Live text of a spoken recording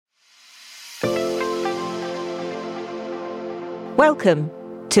Welcome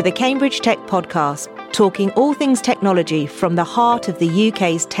to the Cambridge Tech Podcast, talking all things technology from the heart of the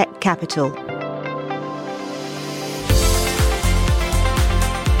UK's tech capital.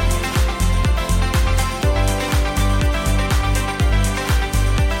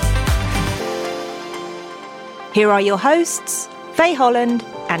 Here are your hosts, Faye Holland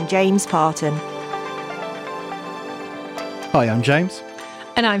and James Parton. Hi, I'm James.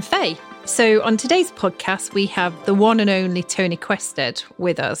 And I'm Faye. So on today's podcast, we have the one and only Tony Quested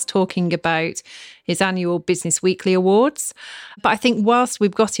with us talking about his annual Business Weekly Awards. But I think whilst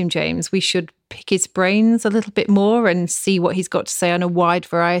we've got him, James, we should pick his brains a little bit more and see what he's got to say on a wide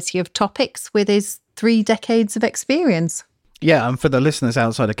variety of topics with his 3 decades of experience. Yeah, and for the listeners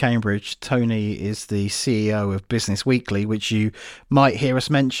outside of Cambridge, Tony is the CEO of Business Weekly, which you might hear us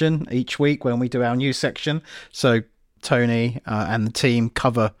mention each week when we do our news section. So Tony and the team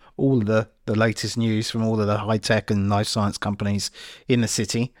cover all the latest news from all of the high-tech and life science companies in the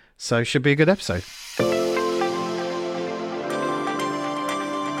city. So should be a good episode.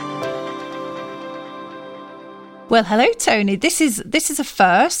 Well, hello, Tony. This is a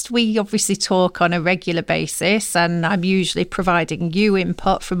first. We obviously talk on a regular basis, and I'm usually providing you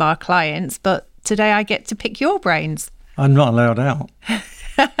input from our clients, but today I get to pick your brains. I'm not allowed out.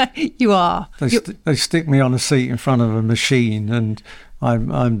 You are. They stick me on a seat in front of a machine, and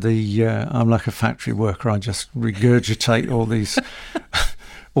I'm like a factory worker. I just regurgitate all these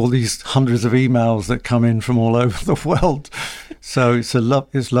all these hundreds of emails that come in from all over the world. So it's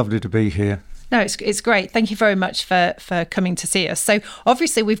lovely to be here. No, it's great. Thank you very much for coming to see us. So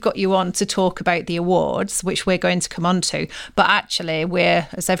obviously we've got you on to talk about the awards, which we're going to come on to. But actually we're,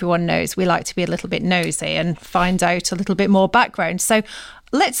 as everyone knows, we like to be a little bit nosy and find out a little bit more background. So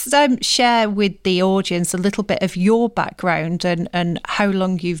let's share with the audience a little bit of your background and how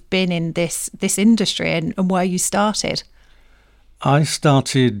long you've been in this industry and where you started. I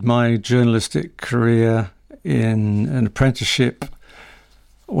started my journalistic career in an apprenticeship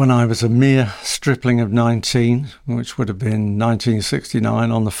when I was a mere stripling of 19, which would have been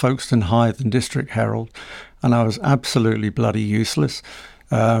 1969, on the Folkestone Hythe and District Herald, and I was absolutely bloody useless.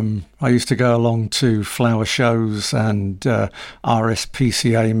 I used to go along to flower shows and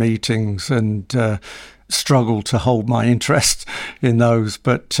RSPCA meetings and struggle to hold my interest in those,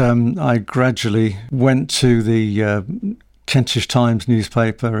 but I gradually went to the Kentish Times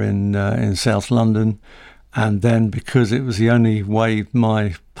newspaper in South London. And then, because it was the only way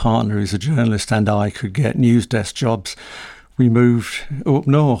my partner, who's a journalist, and I could get news desk jobs, we moved up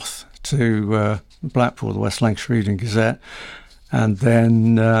north to Blackpool, the West Lancashire Evening Gazette. And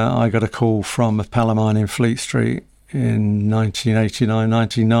then I got a call from a pal of mine in Fleet Street in 1989,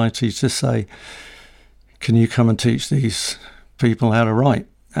 1990 to say, can you come and teach these people how to write?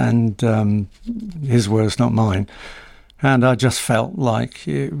 And his words, not mine. And I just felt like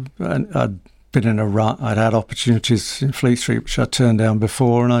I'd been in a rut. I'd had opportunities in Fleet Street which I turned down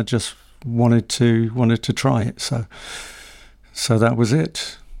before, and I just wanted to try it. So that was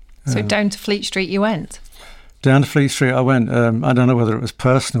it. So down to Fleet Street you went? Down to Fleet Street I went. I don't know whether it was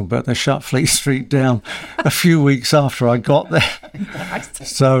personal, but they shut Fleet Street down a few weeks after I got there.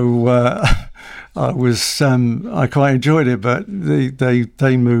 So I quite enjoyed it, but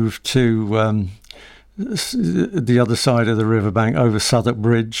they moved to the other side of the riverbank over Southwark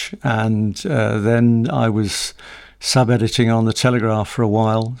Bridge, and then I was sub-editing on the Telegraph for a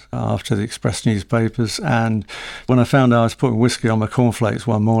while after the Express newspapers. And when I found out I was putting whiskey on my cornflakes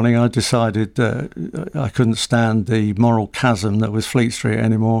one morning, I decided that I couldn't stand the moral chasm that was Fleet Street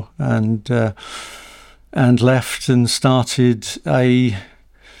anymore, and left and started a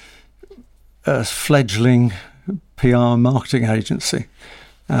fledgling PR marketing agency.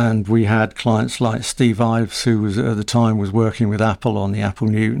 And we had clients like Steve Ives, who was at the time was working with Apple on the Apple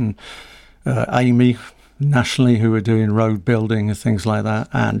Newton, Amy nationally, who were doing road building and things like that,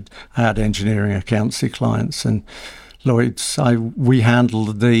 and I had engineering accountancy clients. And Lloyd's, we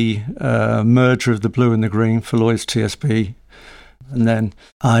handled the merger of the blue and the green for Lloyd's TSB. And then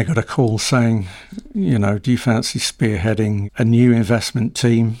I got a call saying, do you fancy spearheading a new investment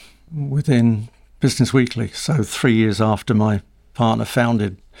team within Business Weekly? So 3 years after my partner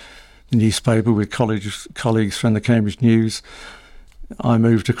founded the newspaper with colleagues from the Cambridge News, I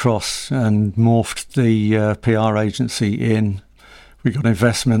moved across and morphed the PR agency in. We got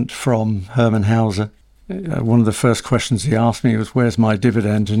investment from Herman Hauser. One of the first questions he asked me was, where's my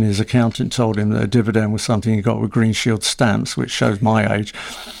dividend? And his accountant told him that a dividend was something he got with Green Shield stamps, which shows my age.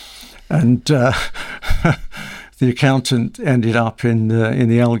 And the accountant ended up in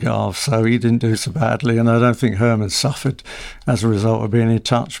the Algarve, so he didn't do so badly. And I don't think Herman suffered as a result of being in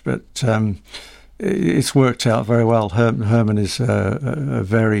touch. But it's worked out very well. Herman is a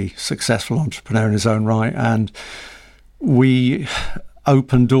very successful entrepreneur in his own right, and we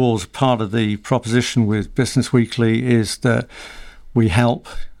open doors. Part of the proposition with Business Weekly is that we help,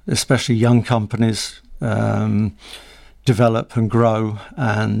 especially young companies, develop and grow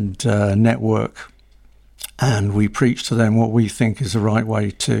and network, and we preach to them what we think is the right way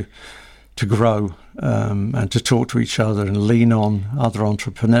to grow and to talk to each other and lean on other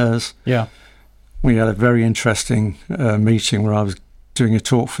entrepreneurs. Yeah. We had a very interesting meeting where I was doing a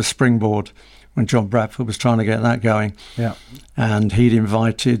talk for Springboard when John Bradford was trying to get that going. Yeah. And he'd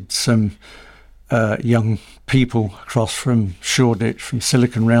invited some young people across from Shoreditch, from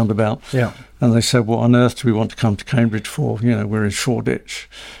Silicon Roundabout. Yeah. And they said, what on earth do we want to come to Cambridge for? You know, we're in Shoreditch.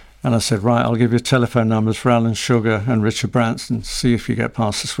 And I said, right, I'll give you telephone numbers for Alan Sugar and Richard Branson, see if you get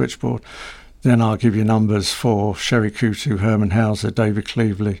past the switchboard. Then I'll give you numbers for Sherry Coutu, Herman Hauser, David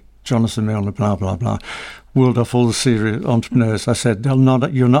Cleaveley, Jonathan Milner, blah, blah, blah. Wheeled off all the serious entrepreneurs. I said, you'll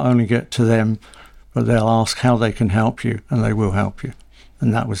not only get to them, but they'll ask how they can help you, and they will help you.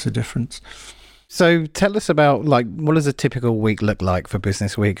 And that was the difference. So tell us about, like, what does a typical week look like for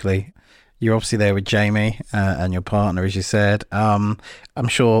Business Weekly? You're obviously there with Jamie and your partner, as you said. I'm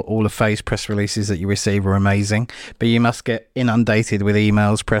sure all the phase press releases that you receive are amazing, but you must get inundated with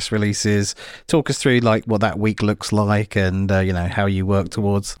emails, press releases. Talk us through like what that week looks like and, how you work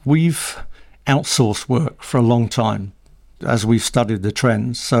towards. We've outsourced work for a long time as we've studied the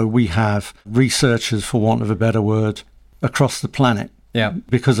trends. So we have researchers, for want of a better word, across the planet. Yeah.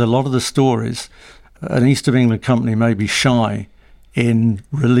 Because a lot of the stories, an East of England company may be shy in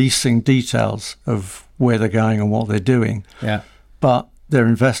releasing details of where they're going and what they're doing. Yeah. But their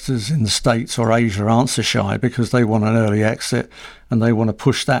investors in the States or Asia aren't so shy because they want an early exit and they want to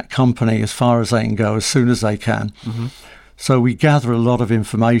push that company as far as they can go as soon as they can. Mm-hmm. So we gather a lot of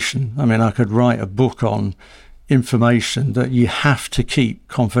information. I mean, I could write a book on information that you have to keep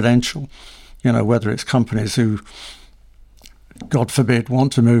confidential, whether it's companies who, God forbid,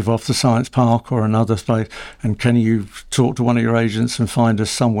 want to move off the science park or another place, and can you talk to one of your agents and find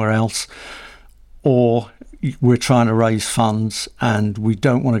us somewhere else? Or we're trying to raise funds and we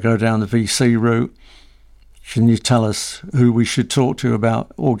don't want to go down the VC route. Can you tell us who we should talk to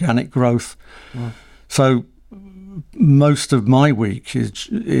about organic growth? Yeah. So most of my week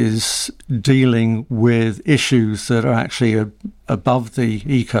is dealing with issues that are actually above the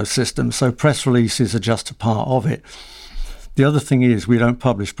ecosystem. So press releases are just a part of it. The other thing is we don't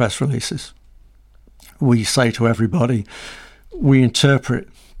publish press releases. We say to everybody, we interpret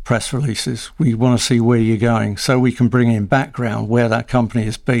press releases. We want to see where you're going so we can bring in background where that company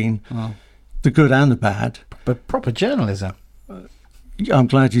has been, the good and the bad. But proper journalism. I'm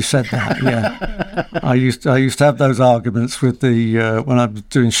glad you said that, yeah. I used to have those arguments with when I was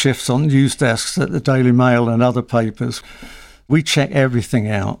doing shifts on news desks at the Daily Mail and other papers. We check everything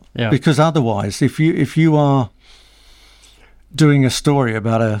out because otherwise, if you are doing a story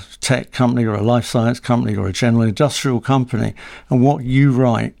about a tech company or a life science company or a general industrial company, and what you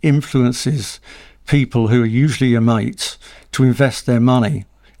write influences people who are usually your mates to invest their money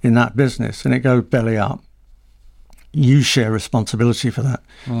in that business, and it goes belly up, you share responsibility for that.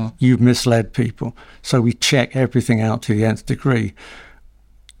 You've misled people. So we check everything out to the nth degree.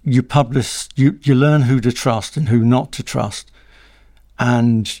 You publish, you learn who to trust and who not to trust,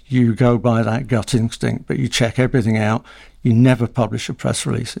 and you go by that gut instinct, but you check everything out. You never publish a press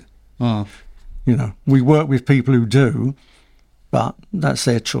release. We work with people who do, but that's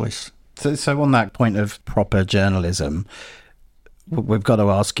their choice. So on that point of proper journalism, we've got to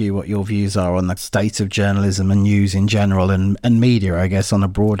ask you what your views are on the state of journalism and news in general and media, I guess, on a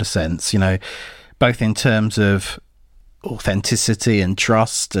broader sense, both in terms of authenticity and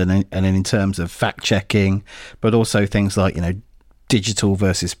trust and in terms of fact checking, but also things like, digital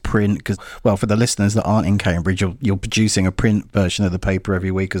versus print, because, well, for the listeners that aren't in Cambridge, you're producing a print version of the paper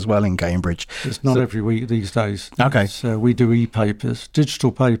every week as well in Cambridge. It's not every week these days. Okay. We do e-papers,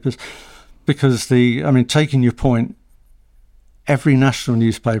 digital papers, because taking your point, every national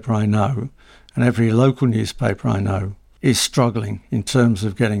newspaper I know and every local newspaper I know is struggling in terms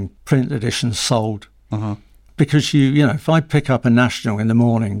of getting print editions sold. Uh-huh. Because if I pick up a national in the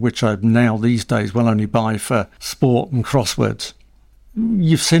morning, which I now these days will only buy for sport and crosswords,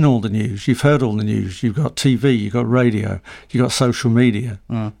 you've seen all the news, you've heard all the news, you've got TV, you've got radio, you've got social media,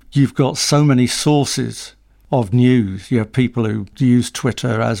 you've got so many sources of news. You have people who use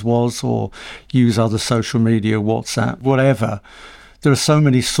Twitter as was, or use other social media, WhatsApp, whatever. There are so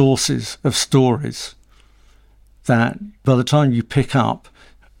many sources of stories that by the time you pick up,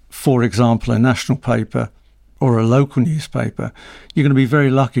 for example, a national paper or a local newspaper, you're going to be very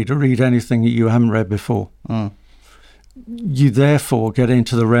lucky to read anything that you haven't read before. You therefore get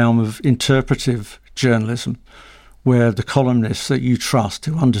into the realm of interpretive journalism, where the columnists that you trust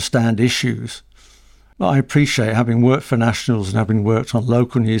who understand issues. I appreciate, having worked for Nationals and having worked on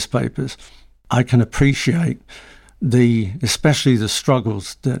local newspapers, I can appreciate especially the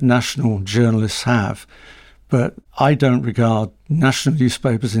struggles that national journalists have. But I don't regard national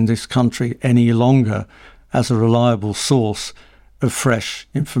newspapers in this country any longer as a reliable source of fresh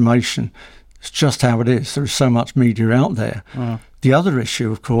information. It's just how it is. There is so much media out there. The other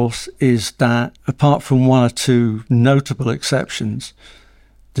issue, of course, is that apart from one or two notable exceptions,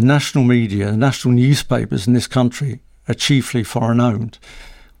 the national media, the national newspapers in this country are chiefly foreign-owned,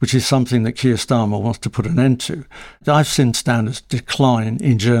 which is something that Keir Starmer wants to put an end to. I've seen standards decline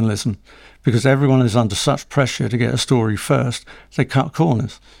in journalism because everyone is under such pressure to get a story first, they cut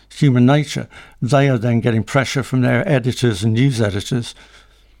corners. It's human nature. They are then getting pressure from their editors and news editors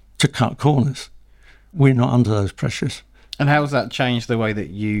to cut corners. We're not under those pressures. And how has that changed the way that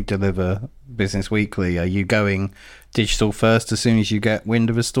you deliver Business Weekly? Are you digital first as soon as you get wind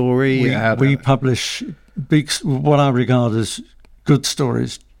of a story? We publish what I regard as good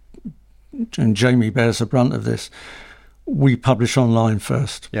stories, and Jamie bears the brunt of this. We publish online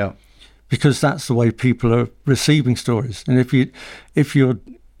first. Yeah. Because that's the way people are receiving stories. And if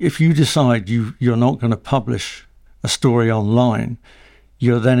you decide you're not going to publish a story online,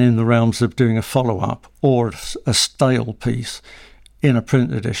 you're then in the realms of doing a follow-up or a stale piece in a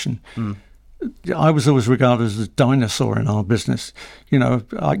print edition. I was always regarded as a dinosaur in our business.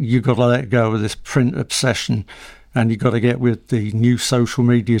 You've got to let go of this print obsession and you've got to get with the new social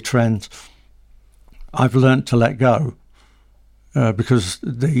media trends. I've learnt to let go because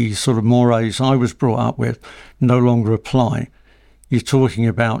the sort of mores I was brought up with no longer apply. You're talking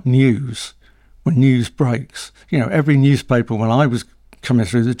about news. When news breaks, every newspaper when I was coming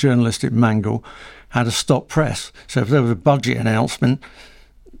through the journalistic mangle had a stop press. So if there was a budget announcement,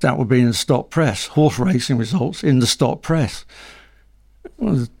 that would be in the stop press. Horse racing results in the stop press.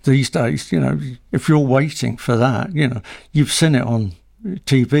 Well, these days, if you're waiting for that, you've seen it on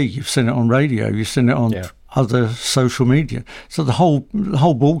TV, you've seen it on radio, you've seen it on other social media. So the whole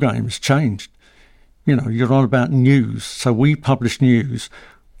ball game has changed. You're on about news. So we publish news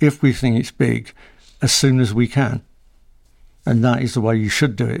if we think it's big as soon as we can. And that is the way you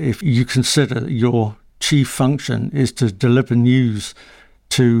should do it. If you consider your chief function is to deliver news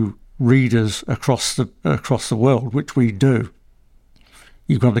to readers across the world, which we do,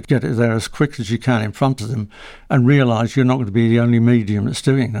 you've got to get it there as quick as you can in front of them and realise you're not going to be the only medium that's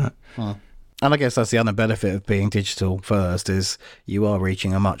doing that. And I guess that's the other benefit of being digital first is you are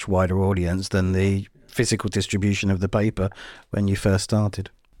reaching a much wider audience than the physical distribution of the paper when you first started.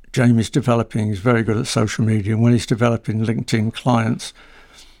 Jamie's he's very good at social media. And when he's developing LinkedIn clients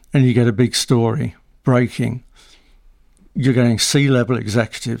and you get a big story breaking, you're getting C-level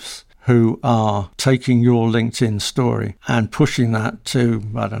executives who are taking your LinkedIn story and pushing that to,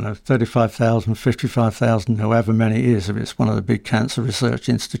 35,000, 55,000, however many it is, if it's one of the big cancer research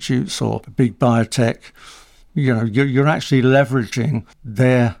institutes or a big biotech. You're actually leveraging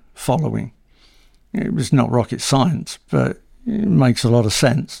their following. It was not rocket science, but it makes a lot of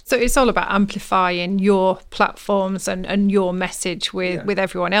sense. So it's all about amplifying your platforms and your message with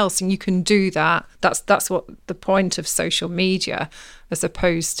everyone else, and you can do that. That's what the point of social media, as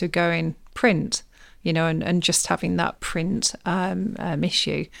opposed to going print, and just having that print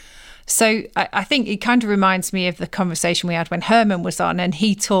issue. So I think it kind of reminds me of the conversation we had when Herman was on, and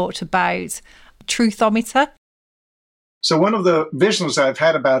he talked about Truthometer. So one of the visions I've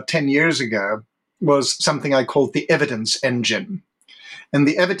had about 10 years ago was something I called the evidence engine. And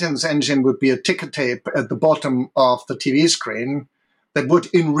the evidence engine would be a ticker tape at the bottom of the TV screen that would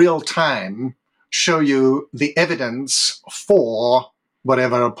in real time show you the evidence for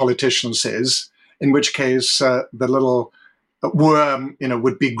whatever a politician says, in which case the little worm,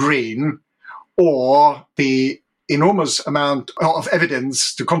 would be green, or the enormous amount of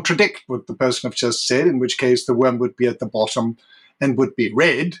evidence to contradict what the person have just said, in which case the worm would be at the bottom and would be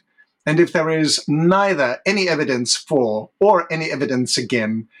red. And if there is neither any evidence for or any evidence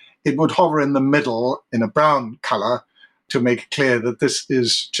again, it would hover in the middle in a brown color to make it clear that this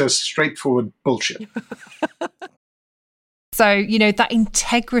is just straightforward bullshit. So, that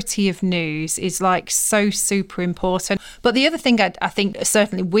integrity of news is so super important. But the other thing I think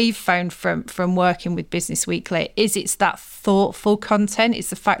certainly we've found from working with Business Weekly is it's that thoughtful content. It's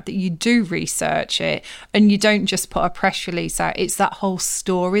the fact that you do research it and you don't just put a press release out. It's that whole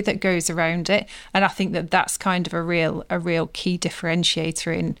story that goes around it. And I think that's kind of a real key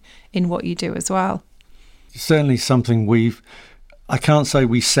differentiator in what you do as well. certainly something I can't say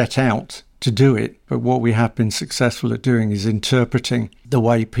we set out to do it, but what we have been successful at doing is interpreting the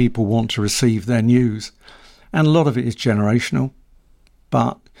way people want to receive their news. And a lot of it is generational,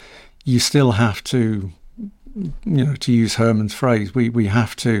 but you still have to, to use Herman's phrase, we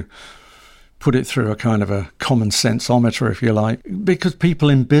have to put it through a kind of a common sensometer, if you like, because people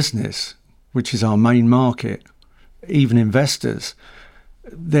in business, which is our main market, even investors,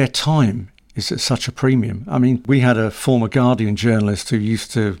 their time is at such a premium. I mean, we had a former Guardian journalist who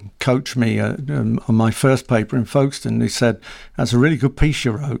used to coach me on my first paper in Folkestone. He said, "That's a really good piece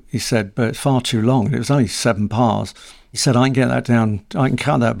you wrote," he said, "but it's far too long." And it was only 7 parts. He said, "I can get that down, I can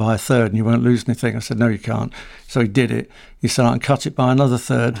cut that by a third and you won't lose anything." I said, "No, you can't." So he did it. He said, "I can cut it by another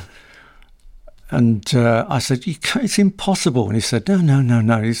third." And I said, "It's impossible." And he said,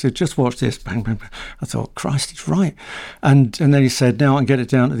 No. He said, "Just watch this." Bang, bang, bang. I thought, Christ, he's right. And then he said, "Now I can get it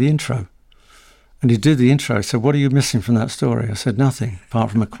down to the intro." And he did the intro. He said, "What are you missing from that story?" I said, "Nothing,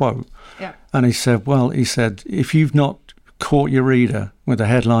 apart from a quote." Yeah. And he said, "If you've not caught your reader with a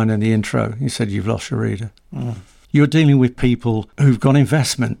headline and the intro," he said, "you've lost your reader." Mm. You're dealing with people who've got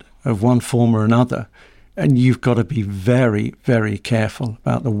investment of one form or another, and you've got to be very, very careful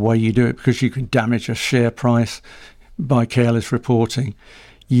about the way you do it, because you can damage a share price by careless reporting.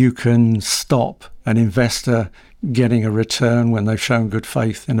 You can stop an investor getting a return when they've shown good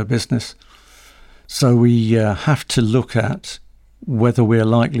faith in a business. So we have to look at whether we're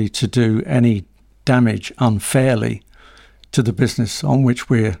likely to do any damage unfairly to the business on which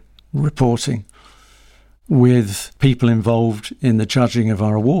we're reporting, with people involved in the judging of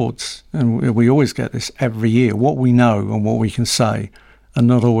our awards. And we always get this every year. What we know and what we can say are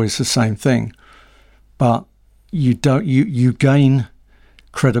not always the same thing. But you gain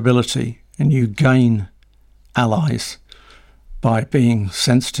credibility and you gain allies by being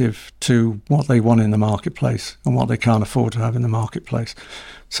sensitive to what they want in the marketplace and what they can't afford to have in the marketplace.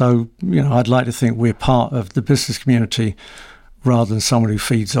 So, I'd like to think we're part of the business community rather than someone who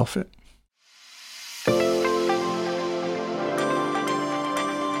feeds off it.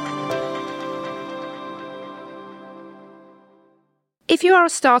 If you are a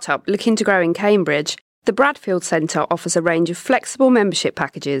startup looking to grow in Cambridge, the Bradfield Centre offers a range of flexible membership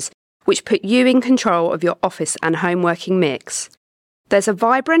packages which put you in control of your office and home working mix. There's a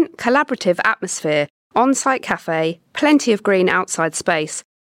vibrant, collaborative atmosphere, on-site cafe, plenty of green outside space,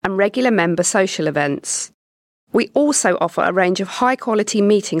 and regular member social events. We also offer a range of high-quality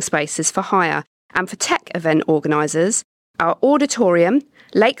meeting spaces for hire, and for tech event organisers, our auditorium,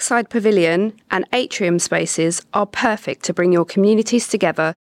 lakeside pavilion, and atrium spaces are perfect to bring your communities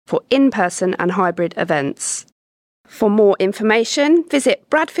together for in-person and hybrid events. For more information, visit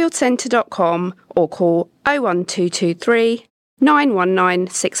bradfieldcentre.com or call 01223 919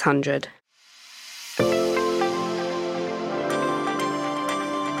 600.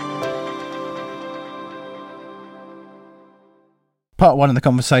 Part 1 of the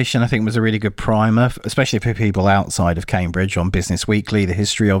conversation, I think, was a really good primer, especially for people outside of Cambridge, on Business Weekly, the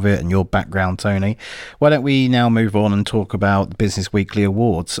history of it and your background, Tony. Why don't we now move on and talk about the Business Weekly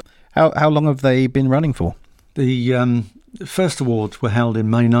Awards? How long have they been running for? The first awards were held in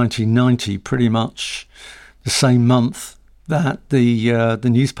May 1990, pretty much the same month that the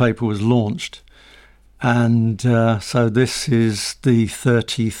newspaper was launched. And so this is the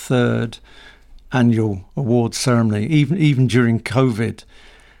 33rd annual awards ceremony. Even during COVID,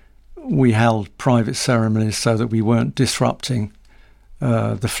 we held private ceremonies so that we weren't disrupting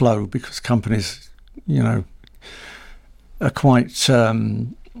the flow, because companies, are quite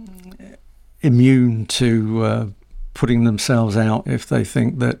immune to putting themselves out if they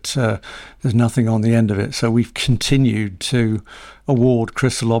think that there's nothing on the end of it. So we've continued to award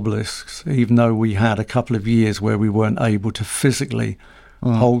Crystal Obelisks, even though we had a couple of years where we weren't able to physically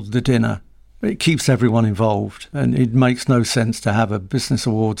hold the dinner. It keeps everyone involved, and it makes no sense to have a business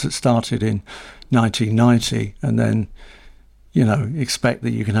awards that started in 1990 and then, expect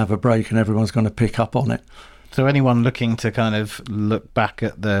that you can have a break and everyone's going to pick up on it. So anyone looking to kind of look back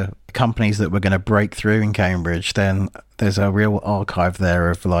at the companies that were going to break through in Cambridge, then there's a real archive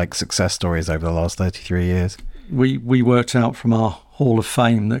there of success stories over the last 33 years. We worked out from our Hall of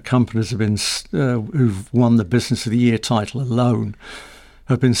Fame that companies have been who've won the Business of the Year title alone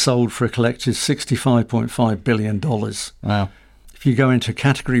have been sold for a collective $65.5 billion. Wow. If you go into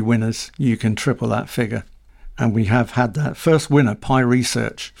category winners, you can triple that figure. And we have had that. First winner, Pi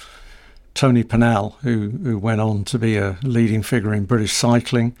Research, Tony Pennell, who went on to be a leading figure in British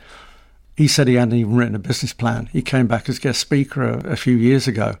cycling. He said he hadn't even written a business plan. He came back as guest speaker a few years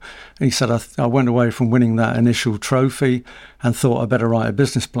ago. And he said, I went away from winning that initial trophy and thought I better write a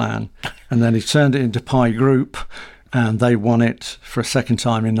business plan. And then he turned it into Pi Group, and they won it for a second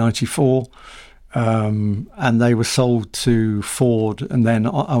time in 94. And they were sold to Ford and then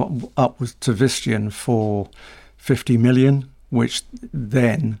upwards to Visteon for 50 million, which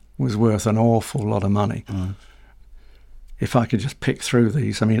then was worth an awful lot of money. If I could just pick through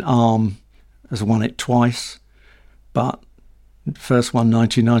these, I mean, ARM has won it twice, but first one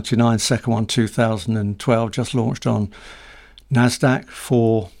 1999, second one 2012, just launched on NASDAQ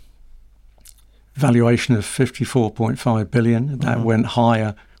for valuation of 54.5 billion. That went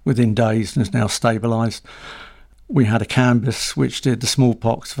higher within days and is now stabilised. We had a Cambus which did the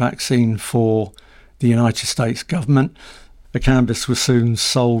smallpox vaccine for the United States government. The Cambus was soon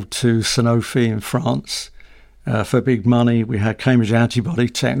sold to Sanofi in France for big money. We had Cambridge Antibody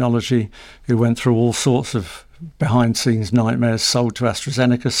Technology, who went through all sorts of behind-the-scenes nightmares, sold to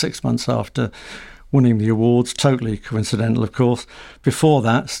AstraZeneca 6 months after winning the awards. Totally coincidental, of course. Before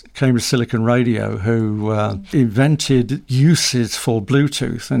that, Cambridge Silicon Radio, who invented uses for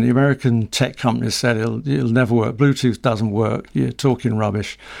Bluetooth, and the American tech companies said it'll never work. Bluetooth doesn't work. You're talking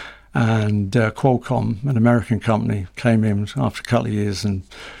rubbish. And Qualcomm, an American company, came in after a couple of years and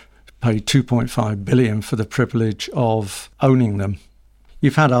paid $2.5 billion for the privilege of owning them.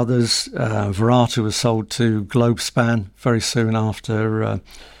 You've had others. Verata was sold to Globespan very soon after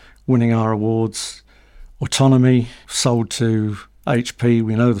winning our awards. Autonomy sold to HP.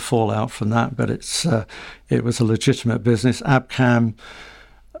 We know the fallout from that, but it was a legitimate business. Abcam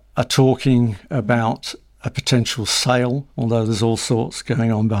are talking about a potential sale, although there's all sorts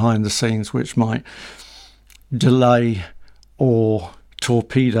going on behind the scenes which might delay or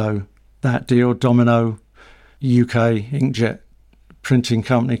torpedo that deal. Domino, UK inkjet printing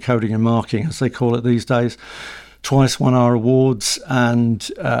company, coding and marking as they call it these days, twice won our awards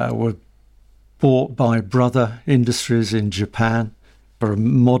and were bought by Brother Industries in Japan for a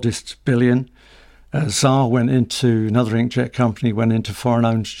modest $1 billion. Xaar went into another inkjet company, went into foreign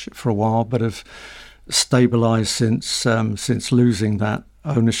ownership for a while, but have stabilised since losing that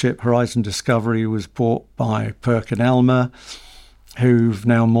ownership. Horizon Discovery was bought by PerkinElmer, who've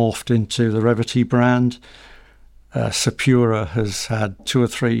now morphed into the Revity brand. Sapura has had 2 or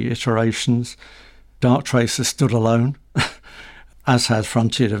 3 iterations. Darktrace has stood alone, as has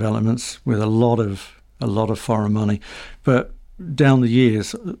Frontier Developments, with a lot of foreign money. But down the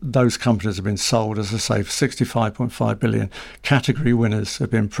years, those companies have been sold, as I say, for 65.5 billion. Category winners have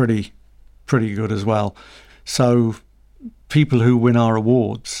been pretty good as well. So people who win our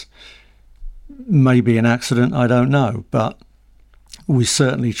awards may be an accident, I don't know, but we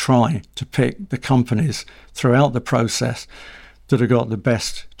certainly try to pick the companies throughout the process that have got the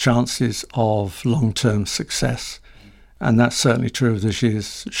best chances of long-term success. And that's certainly true of this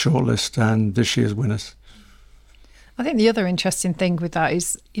year's shortlist and this year's winners. I think the other interesting thing with that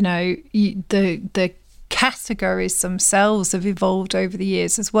is, the categories themselves have evolved over the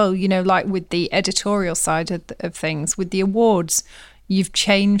years as well. Like with the editorial side of things, with the awards, you've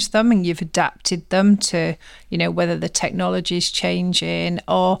changed them and you've adapted them to, whether the technology is changing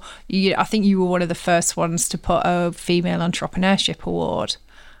or I think you were one of the first ones to put a female entrepreneurship award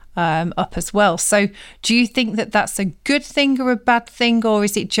up as well. So do you think that that's a good thing or a bad thing, or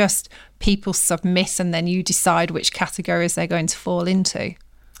is it just people submit and then you decide which categories they're going to fall into?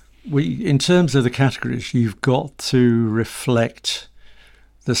 In terms of the categories, you've got to reflect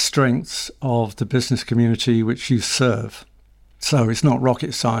the strengths of the business community which you serve. So it's not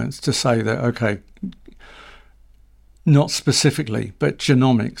rocket science to say that, okay, not specifically, but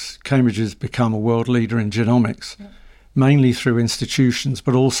genomics. Cambridge has become a world leader in genomics, mainly through institutions,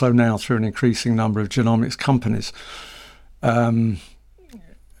 but also now through an increasing number of genomics companies.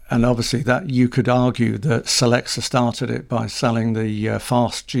 And obviously that you could argue that Solexa started it by selling the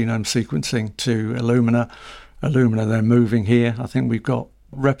fast genome sequencing to Illumina. Illumina then moving here. I think we've got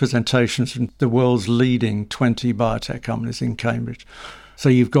representations from the world's leading 20 biotech companies in Cambridge. So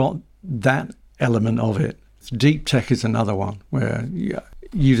you've got that element of it. Deep tech is another one where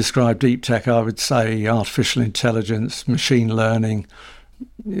you describe deep tech. I would say artificial intelligence, machine learning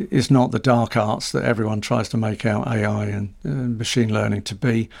is not the dark arts that everyone tries to make out AI and machine learning to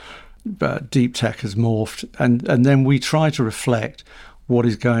be, but deep tech has morphed. And then we try to reflect what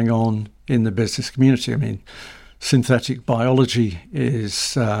is going on in the business community. I mean, synthetic biology is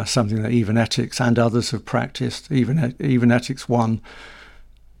something that Evenetics and others have practiced. Evenetics won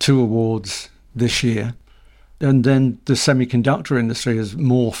 2 awards this year. And then the semiconductor industry has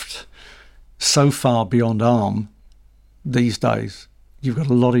morphed so far beyond ARM these days. You've got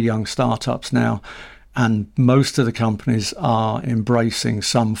a lot of young startups now, and most of the companies are embracing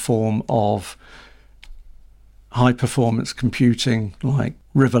some form of high-performance computing, like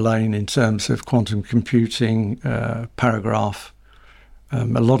Riverlane in terms of quantum computing, Paragraph. A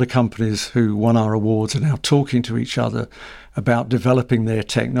lot of companies who won our awards are now talking to each other about developing their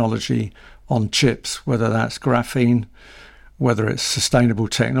technology on chips, whether that's graphene, whether it's sustainable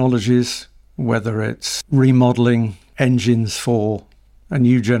technologies, whether it's remodeling engines for a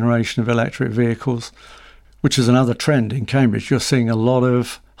new generation of electric vehicles, which is another trend in Cambridge. You're seeing a lot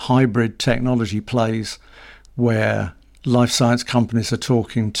of hybrid technology plays where life science companies are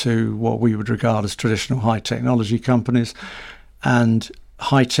talking to what we would regard as traditional high technology companies, and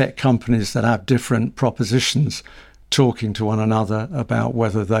high-tech companies that have different propositions talking to one another about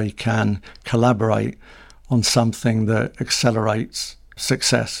whether they can collaborate on something that accelerates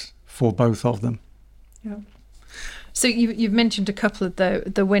success for both of them. Yeah. So you've mentioned a couple of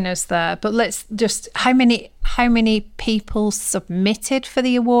the winners there, but let's just, how many people submitted for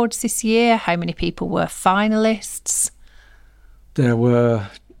the awards this year? How many people were finalists? There were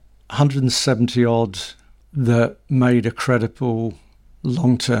 170 odd that made a credible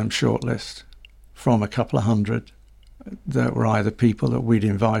long-term shortlist from a couple of hundred that were either people that we'd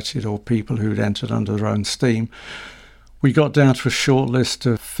invited or people who'd entered under their own steam. We got down to a shortlist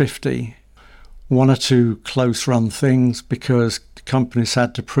of 50, one or two close-run things because companies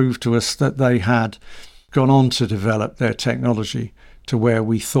had to prove to us that they had gone on to develop their technology to where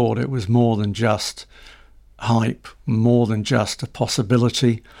we thought it was more than just hype, more than just a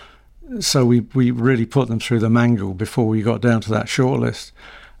possibility. So we really put them through the mangle before we got down to that shortlist.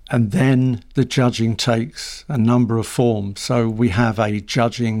 And then the judging takes a number of forms. So we have a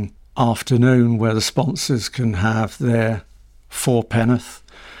judging afternoon where the sponsors can have their fourpenneth.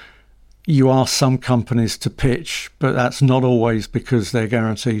 You ask some companies to pitch, but that's not always because they're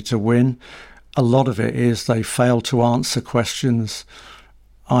guaranteed to win. A lot of it is they fail to answer questions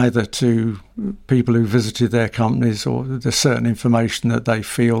either to people who visited their companies, or there's certain information that they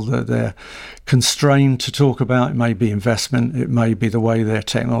feel that they're constrained to talk about. It may be investment, it may be the way their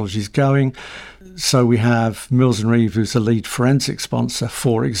technology is going. So we have Mills & Reeve, who's the lead forensic sponsor,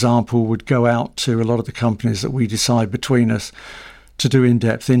 for example, would go out to a lot of the companies that we decide between us to do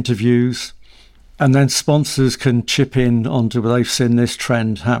in-depth interviews. And then sponsors can chip in onto, well, they've seen this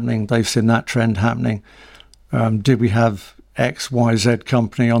trend happening, they've seen that trend happening. Did we have XYZ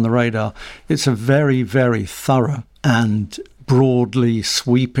company on the radar? It's a very, very thorough and broadly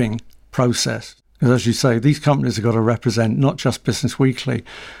sweeping process. Because as you say, these companies have got to represent not just Business Weekly,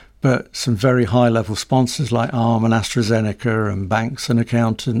 but some very high-level sponsors like Arm and AstraZeneca and banks and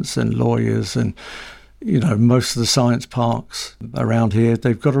accountants and lawyers and, you know, most of the science parks around here.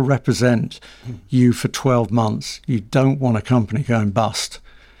 They've got to represent you for 12 months. You don't want a company going bust,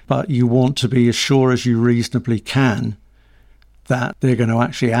 but you want to be as sure as you reasonably can that they're going to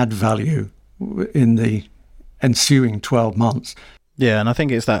actually add value in the ensuing 12 months. Yeah, and I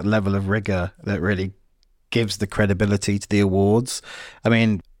think it's that level of rigor that really gives the credibility to the awards. I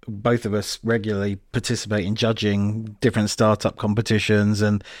mean, both of us regularly participate in judging different startup competitions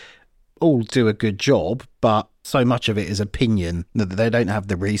and all do a good job, but so much of it is opinion. They don't have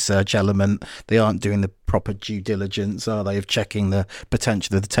the research element. They aren't doing the proper due diligence, are they, of checking the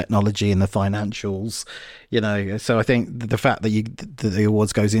potential of the technology and the financials, you know. So I think the fact that the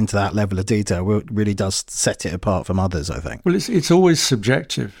awards goes into that level of detail really does set it apart from others, I think. Well, it's always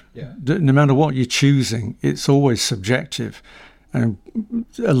subjective. Yeah. No matter what you're choosing, it's always subjective. And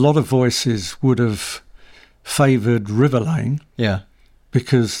a lot of voices would have favoured Riverlane. Yeah.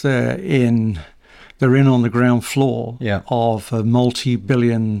 Because they're in on the ground floor of a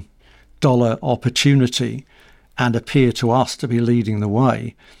multi-billion-dollar opportunity and appear to us to be leading the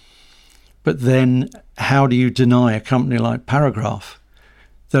way. But then how do you deny a company like Paragraph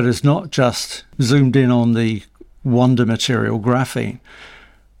that has not just zoomed in on the wonder material graphene,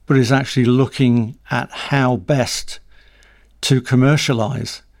 but is actually looking at how best to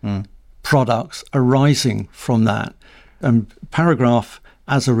commercialize products arising from that? And Paragraph,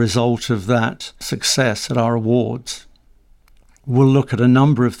 as a result of that success at our awards, will look at a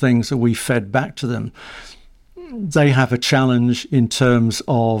number of things that we fed back to them. They have a challenge in terms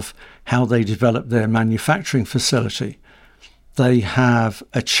of how they develop their manufacturing facility. They have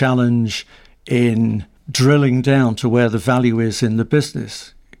a challenge in drilling down to where the value is in the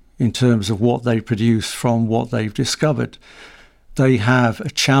business in terms of what they produce from what they've discovered. They have a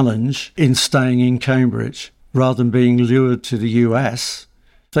challenge in staying in Cambridge. Rather than being lured to the US,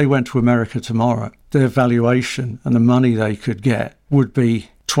 if they went to America tomorrow, their valuation and the money they could get would be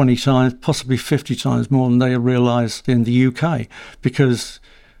 20 times, possibly 50 times more than they realise in the UK, because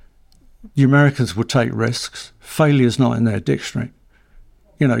the Americans would take risks. Failure's not in their dictionary.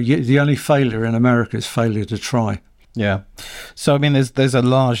 You know, the only failure in America is failure to try. Yeah. So, I mean, there's a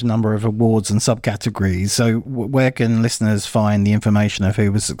large number of awards and subcategories. So where can listeners find the information of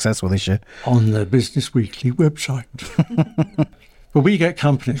who was successful this year? On the Business Weekly website. But we get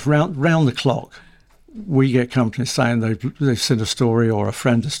companies round the clock. We get companies saying they've seen a story or a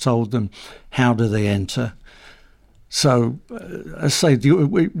friend has told them. How do they enter? So, I say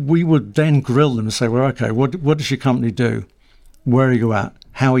we would then grill them and say, well, okay, what does your company do? Where are you at?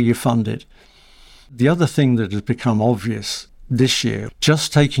 How are you funded? The other thing that has become obvious this year,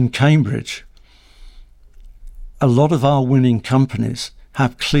 just taking Cambridge, a lot of our winning companies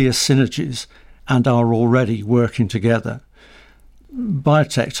have clear synergies and are already working together.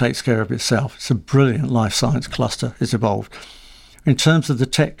 Biotech takes care of itself. It's a brilliant life science cluster. It's evolved. In terms of the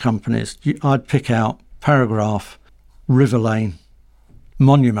tech companies, I'd pick out Paragraph, Riverlane,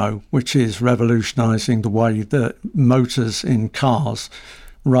 Monumo, which is revolutionising the way that motors in cars,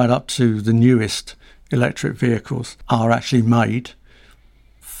 right up to the newest electric vehicles, are actually made.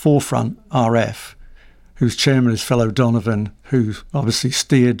 Forefront RF, whose chairman is fellow Donovan, who obviously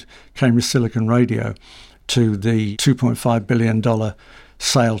steered Cambridge Silicon Radio to the $2.5 billion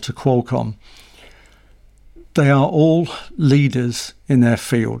sale to Qualcomm. They are all leaders in their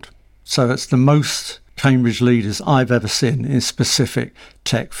field. So it's the most Cambridge leaders I've ever seen in specific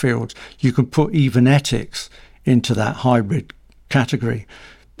tech fields. You can put Evenetics into that hybrid category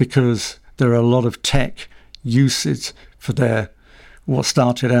because there are a lot of tech uses for their what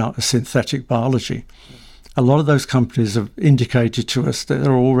started out as synthetic biology. A lot of those companies have indicated to us that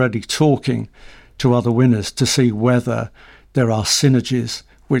they're already talking to other winners to see whether there are synergies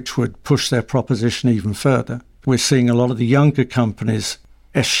which would push their proposition even further. We're seeing a lot of the younger companies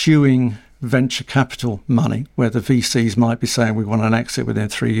eschewing venture capital money, where the VCs might be saying we want an exit within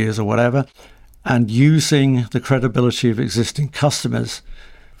 3 years or whatever, and using the credibility of existing customers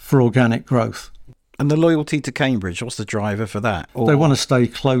for organic growth. And the loyalty to Cambridge, what's the driver for that? They want to stay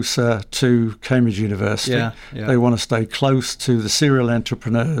closer to Cambridge University. Yeah. They want to stay close to the serial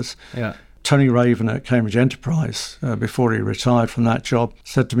entrepreneurs. Yeah. Tony Raven at Cambridge Enterprise, before he retired from that job,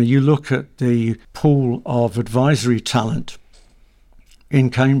 said to me, you look at the pool of advisory talent in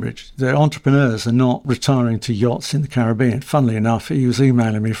Cambridge, the entrepreneurs are not retiring to yachts in the Caribbean. Funnily enough, he was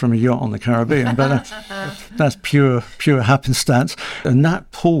emailing me from a yacht on the Caribbean, but that's pure happenstance. And that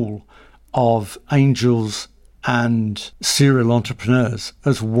pool of angels and serial entrepreneurs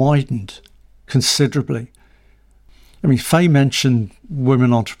has widened considerably. I mean, Faye mentioned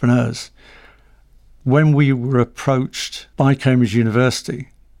women entrepreneurs. When we were approached by Cambridge University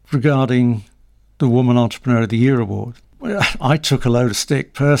regarding the Woman Entrepreneur of the Year award, I took a load of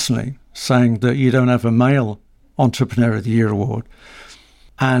stick personally, saying that you don't have a male Entrepreneur of the Year award.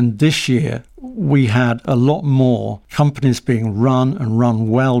 And this year, we had a lot more companies being run and run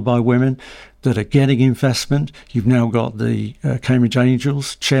well by women that are getting investment. You've now got the Cambridge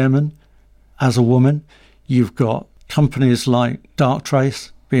Angels chairman as a woman. You've got companies like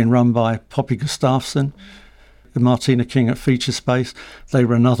Darktrace being run by Poppy Gustafsson, Martina King at Featurespace. They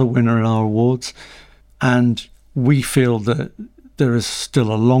were another winner in our awards. And we feel that there is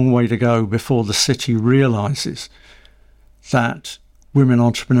still a long way to go before the city realises that women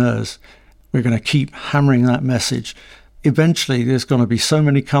entrepreneurs, we're going to keep hammering that message. Eventually, there's going to be so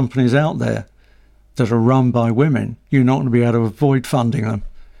many companies out there that are run by women, you're not going to be able to avoid funding them.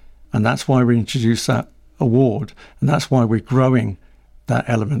 And that's why we introduced that award. And that's why we're growing that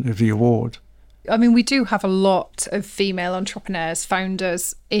element of the award. I mean, we do have a lot of female entrepreneurs,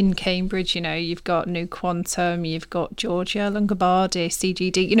 founders in Cambridge. You know, you've got New Quantum, you've got Georgia Longobardi,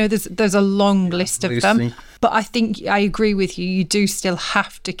 CGD. You know, there's a long list of them. But I think I agree with you. You do still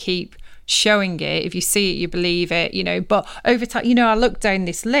have to keep showing it. If you see it, you believe it, you know. But over time, you know, I look down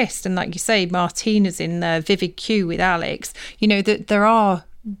this list and like you say, Martina's in there, Vivid Q with Alex, you know, that there are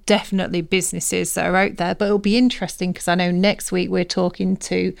definitely businesses that are out there. But it'll be interesting because I know next week we're talking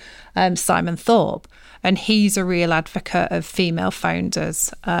to Simon Thorpe, and he's a real advocate of female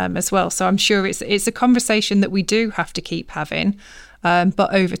founders as well. So I'm sure it's a conversation that we do have to keep having,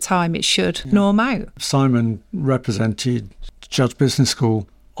 but over time it should norm out. Simon represented Judge Business School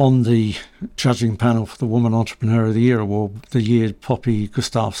on the judging panel for the Woman Entrepreneur of the Year award the year Poppy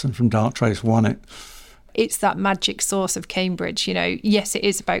Gustafsson from Darktrace won it. It's that magic source of Cambridge, you know. Yes, it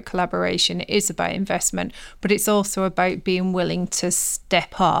is about collaboration, it is about investment, but it's also about being willing to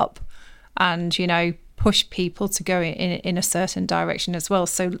step up and, you know, push people to go in a certain direction as well.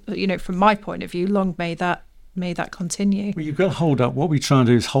 So, you know, from my point of view, long may that may that continue. Well, you've got to hold up. What we try and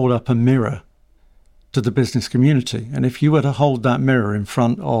do is hold up a mirror to the business community. And if you were to hold that mirror in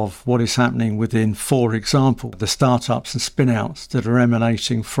front of what is happening within, for example, the startups and spin-outs that are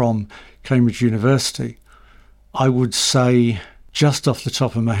emanating from Cambridge University, I would say just off the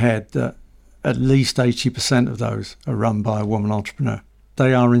top of my head that at least 80% of those are run by a woman entrepreneur.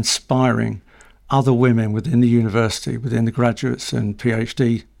 They are inspiring other women within the university, within the graduates and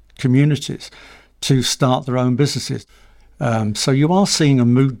PhD communities, to start their own businesses. So you are seeing a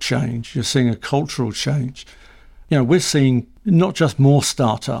mood change. You're seeing a cultural change. You know, we're seeing not just more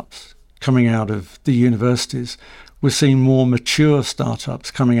startups coming out of the universities. We're seeing more mature startups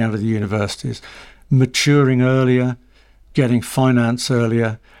coming out of the universities, maturing earlier, getting finance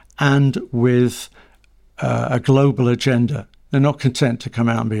earlier, and with a global agenda. They're not content to come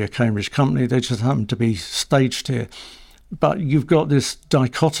out and be a Cambridge company. They just happen to be staged here. But you've got this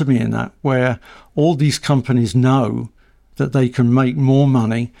dichotomy in that where all these companies know that they can make more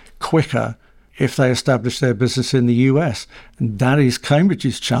money quicker if they establish their business in the US. And that is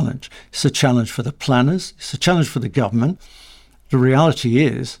Cambridge's challenge. It's a challenge for the planners. It's a challenge for the government. The reality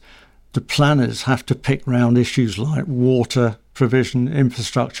is the planners have to pick round issues like water provision,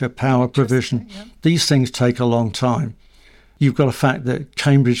 infrastructure, power provision. Yeah. These things take a long time. You've got a fact that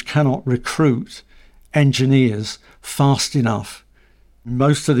Cambridge cannot recruit engineers fast enough.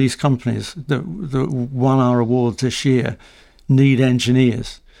 Most of these companies that won our awards this year need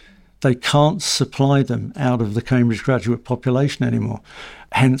engineers. They can't supply them out of the Cambridge graduate population anymore,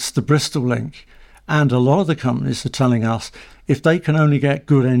 hence the Bristol link. And a lot of the companies are telling us if they can only get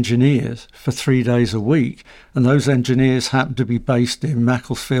good engineers for 3 days a week, and those engineers happen to be based in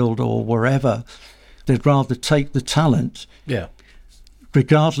Macclesfield or wherever, they'd rather take the talent,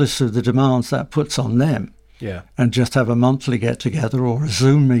 regardless of the demands that puts on them. And just have a monthly get-together or a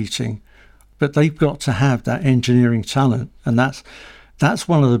Zoom meeting. But they've got to have that engineering talent. And that's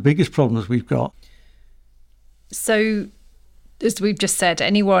one of the biggest problems we've got. So, as we've just said,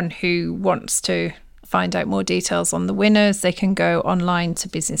 anyone who wants to find out more details on the winners, they can go online to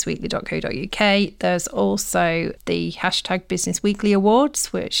businessweekly.co.uk. There's also the hashtag Business Weekly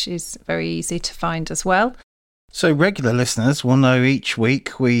Awards, which is very easy to find as well. So regular listeners will know each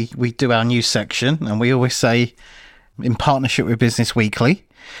week we do our news section, and we always say in partnership with Business Weekly.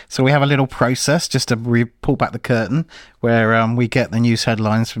 So we have a little process just to pull back the curtain where we get the news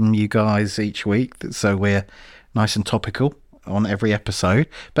headlines from you guys each week. So we're nice and topical on every episode.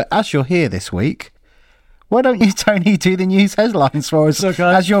 But as you're here this week, why don't you, Tony, do the news headlines for us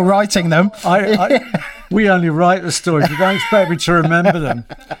as you're writing them? We only write the stories. You don't expect me to remember them.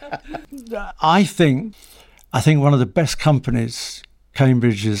 I think one of the best companies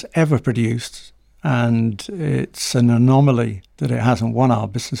Cambridge has ever produced, and it's an anomaly that it hasn't won our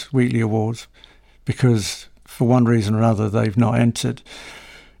Business Weekly Awards because for one reason or another they've not entered,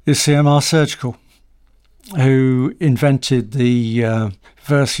 is CMR Surgical, who invented the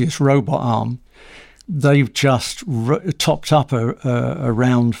Versius robot arm. They've just topped up a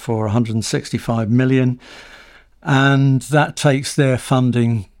round for $165 million, and that takes their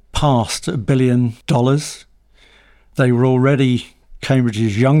funding past $1 billion. They were already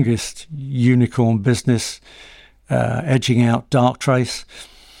Cambridge's youngest unicorn business, edging out Darktrace.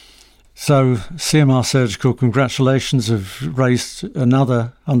 So CMR Surgical, congratulations, have raised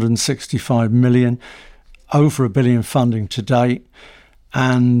another $165 million, over $1 billion funding to date.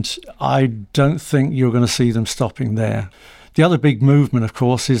 And I don't think you're going to see them stopping there. The other big movement, of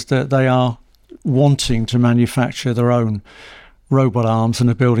course, is that they are wanting to manufacture their own robot arms and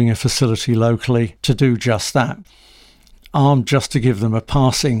are building a facility locally to do just that. ARM, just to give them a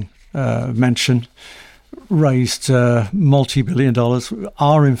passing mention, raised multi-billion dollars.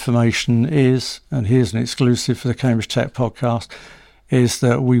 Our information is, and here's an exclusive for the Cambridge Tech podcast, is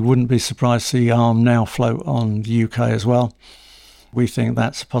that we wouldn't be surprised to see ARM now float on the UK as well. We think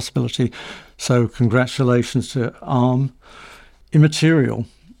that's a possibility. So congratulations to ARM. Immaterial,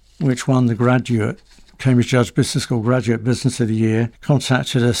 which won the Cambridge Judge Business School Graduate Business of the Year,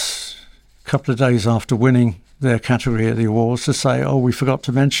 contacted us a couple of days after winning their category at the awards to say, we forgot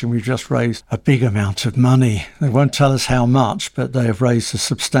to mention we've just raised a big amount of money. They won't tell us how much, but they have raised a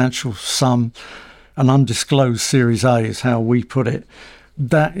substantial sum. An undisclosed Series A is how we put it.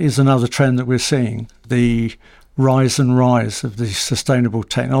 That is another trend that we're seeing. The rise of the sustainable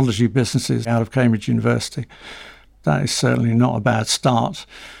technology businesses out of Cambridge University. That is certainly not a bad start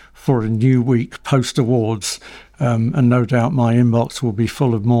for a new week post-awards. And no doubt my inbox will be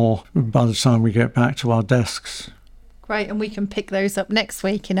full of more by the time we get back to our desks. Great, and we can pick those up next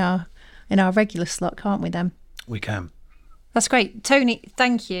week in our regular slot, can't we then? We can. That's great. Tony,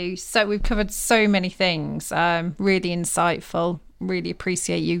 thank you. So we've covered so many things, really insightful. Really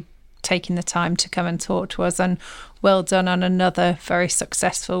appreciate you taking the time to come and talk to us, and well done on another very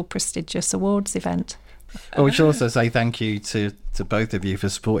successful, prestigious awards event. Well, we should also say thank you to both of you for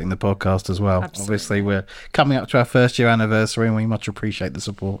supporting the podcast as well. Absolutely. Obviously, we're coming up to our first year anniversary and we much appreciate the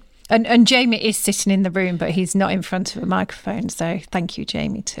support. And Jamie is sitting in the room, but he's not in front of a microphone. So thank you,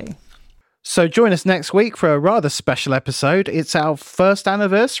 Jamie, too. So join us next week for a rather special episode. It's our first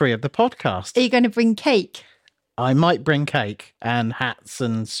anniversary of the podcast. Are you going to bring cake? I might bring cake and hats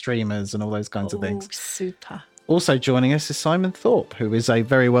and streamers and all those kinds of things. Super. Also joining us is Simon Thorpe, who is a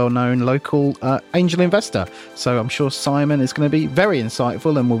very well-known local angel investor. So I'm sure Simon is going to be very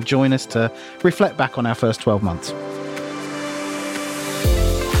insightful and will join us to reflect back on our first 12 months.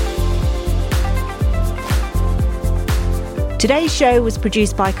 Today's show was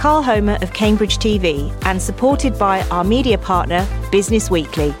produced by Carl Homer of Cambridge TV and supported by our media partner, Business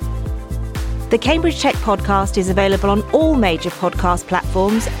Weekly. The Cambridge Tech Podcast is available on all major podcast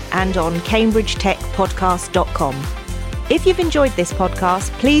platforms and on cambridgetechpodcast.com. If you've enjoyed this podcast,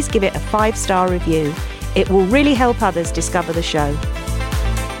 please give it a 5-star review. It will really help others discover the show.